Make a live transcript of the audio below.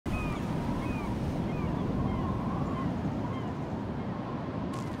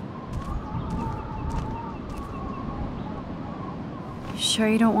Sure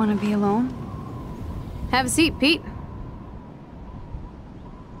you don't want to be alone? Have a seat, Pete.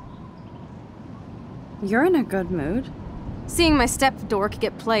 You're in a good mood. Seeing my step-dork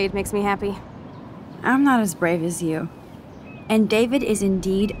get played makes me happy. I'm not as brave as you. And David is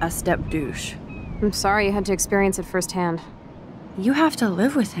indeed a step-douche. I'm sorry you had to experience it firsthand. You have to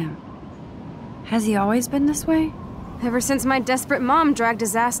live with him. Has he always been this way? Ever since my desperate mom dragged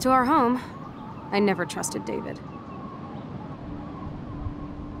his ass to our home, I never trusted David.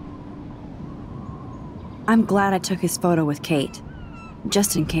 I'm glad I took his photo with Kate.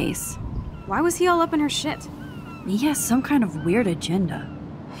 Just in case. Why was he all up in her shit? He has some kind of weird agenda.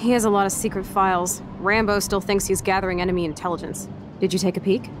 He has a lot of secret files. Rambo still thinks he's gathering enemy intelligence. Did you take a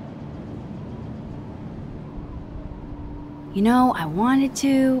peek? You know, I wanted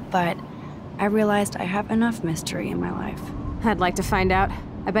to, but I realized I have enough mystery in my life. I'd like to find out.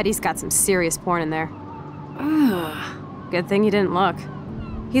 I bet he's got some serious porn in there. Ugh. Good thing you didn't look.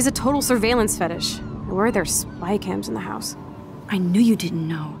 He's a total surveillance fetish. Where are there spy cams in the house? I knew you didn't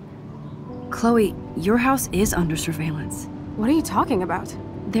know. Chloe, your house is under surveillance. What are you talking about?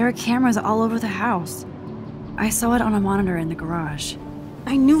 There are cameras all over the house. I saw it on a monitor in the garage.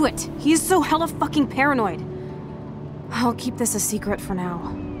 I knew it! He is so hella fucking paranoid. I'll keep this a secret for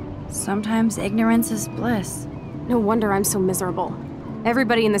now. Sometimes ignorance is bliss. No wonder I'm so miserable.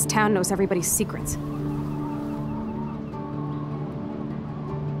 Everybody in this town knows everybody's secrets.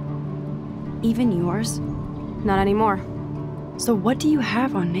 Even yours? Not anymore. So what do you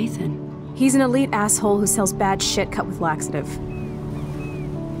have on Nathan? He's an elite asshole who sells bad shit cut with laxative.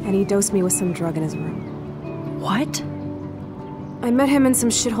 And he dosed me with some drug in his room. What? I met him in some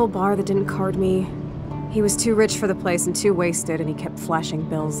shithole bar that didn't card me. He was too rich for the place and too wasted, and he kept flashing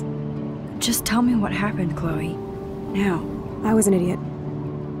bills. Just tell me what happened, Chloe. Now. I was an idiot.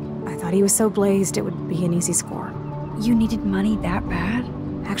 I thought he was so blazed it would be an easy score. You needed money that bad?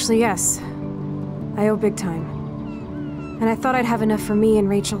 Actually, yes. I owe big time. And I thought I'd have enough for me and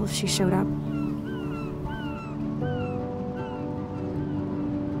Rachel if she showed up.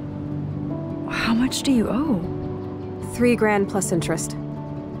 How much do you owe? $3 grand plus interest.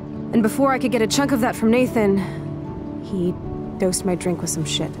 And before I could get a chunk of that from Nathan, he dosed my drink with some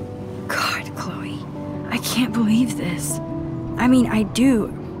shit. God, Chloe. I can't believe this. I mean, I do.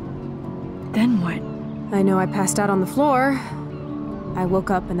 Then what? I know I passed out on the floor. I woke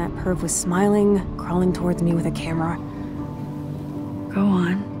up and that perv was smiling, crawling towards me with a camera. Go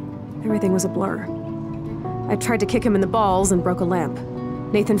on. Everything was a blur. I tried to kick him in the balls and broke a lamp.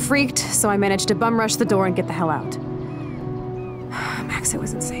 Nathan freaked, so I managed to bum rush the door and get the hell out. Max, it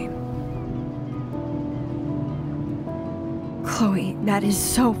was insane. Chloe, that is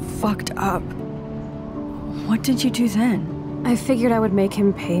so fucked up. What did you do then? I figured I would make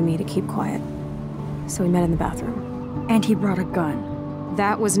him pay me to keep quiet. So we met in the bathroom. And he brought a gun.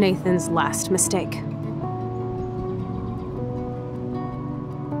 That was Nathan's last mistake.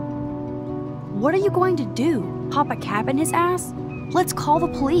 What are you going to do? Pop a cab in his ass? Let's call the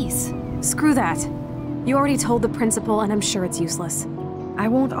police. Screw that. You already told the principal, and I'm sure it's useless. I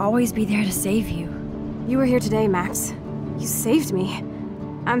won't always be there to save you. You were here today, Max. You saved me.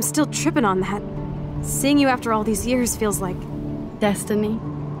 I'm still tripping on that. Seeing you after all these years feels like... destiny.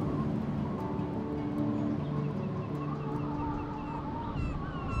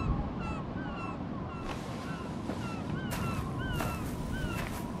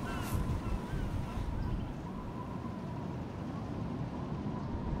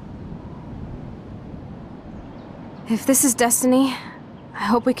 If this is destiny, I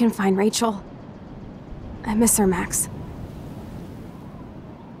hope we can find Rachel. I miss her, Max.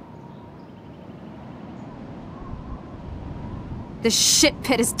 This shit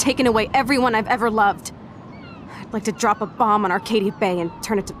pit has taken away everyone I've ever loved. I'd like to drop a bomb on Arcadia Bay and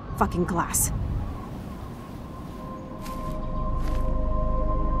turn it to fucking glass.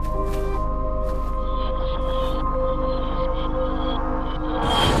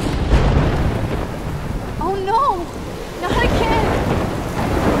 Oh no! Not again!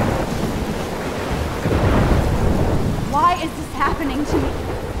 Why is this happening to me?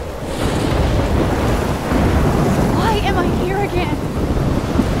 Why am I here again?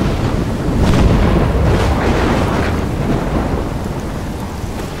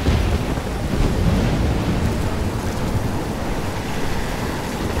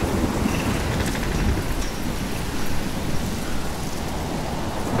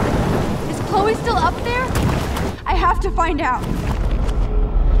 Is Chloe still up there? I have to find out.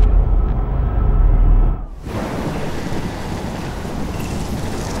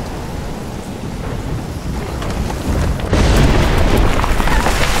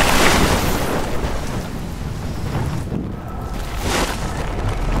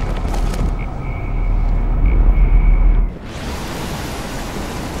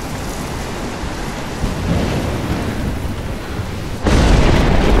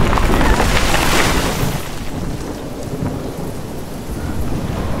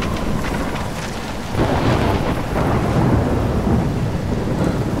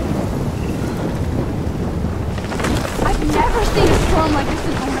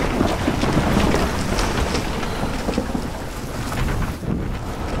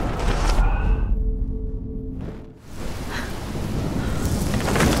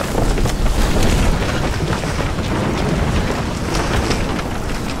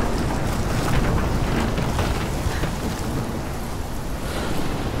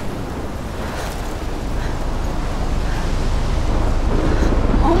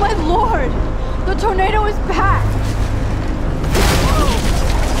 my lord! The tornado is back!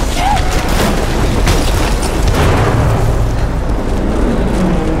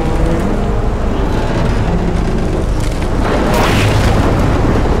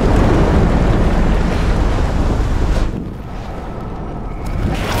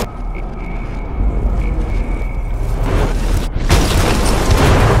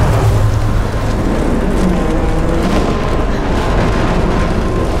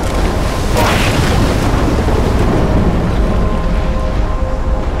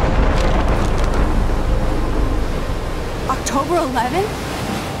 October 11th?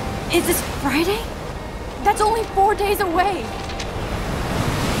 Is this Friday? That's only 4 days away!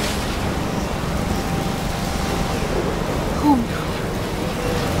 Oh no.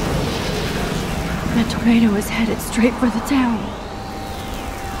 That tornado is headed straight for the town.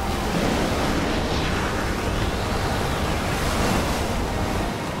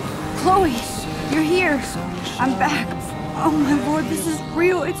 Chloe, you're here. I'm back. Oh my lord, this is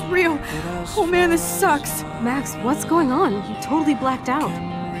real. It's real. Oh man, this sucks. Max, what's going on? You totally blacked out.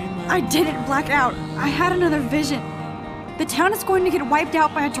 I didn't black out. I had another vision. The town is going to get wiped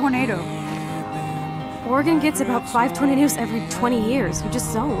out by a tornado. Oregon gets about 5 tornadoes every 20 years. You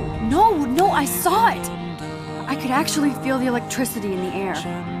just zone. No, I saw it. I could actually feel the electricity in the air.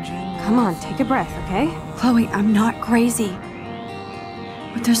 Come on, take a breath, okay? Chloe, I'm not crazy.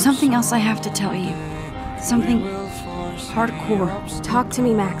 But there's something else I have to tell you. Something hardcore. Talk to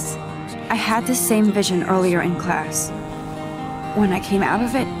me, Max. I had this same vision earlier in class. When I came out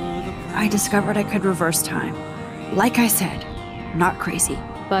of it, I discovered I could reverse time. Like I said, not crazy.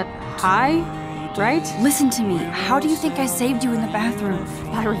 But high, right? Listen to me. How do you think I saved you in the bathroom?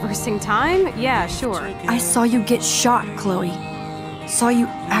 By reversing time? Yeah, sure. I saw you get shot, Chloe. Saw you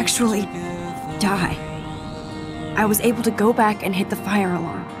actually die. I was able to go back and hit the fire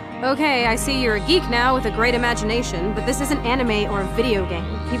alarm. Okay, I see you're a geek now with a great imagination, but this isn't anime or a video game.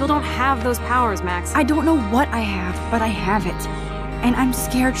 People don't have those powers, Max. I don't know what I have, but I have it. And I'm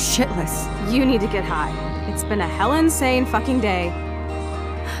scared shitless. You need to get high. It's been a hell insane fucking day.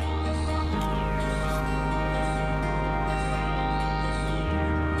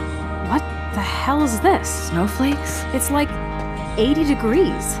 What the hell is this? Snowflakes? It's like 80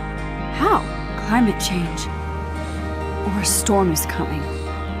 degrees. How? Climate change. Or a storm is coming.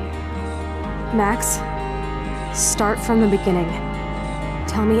 Max, start from the beginning.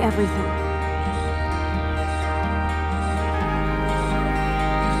 Tell me everything.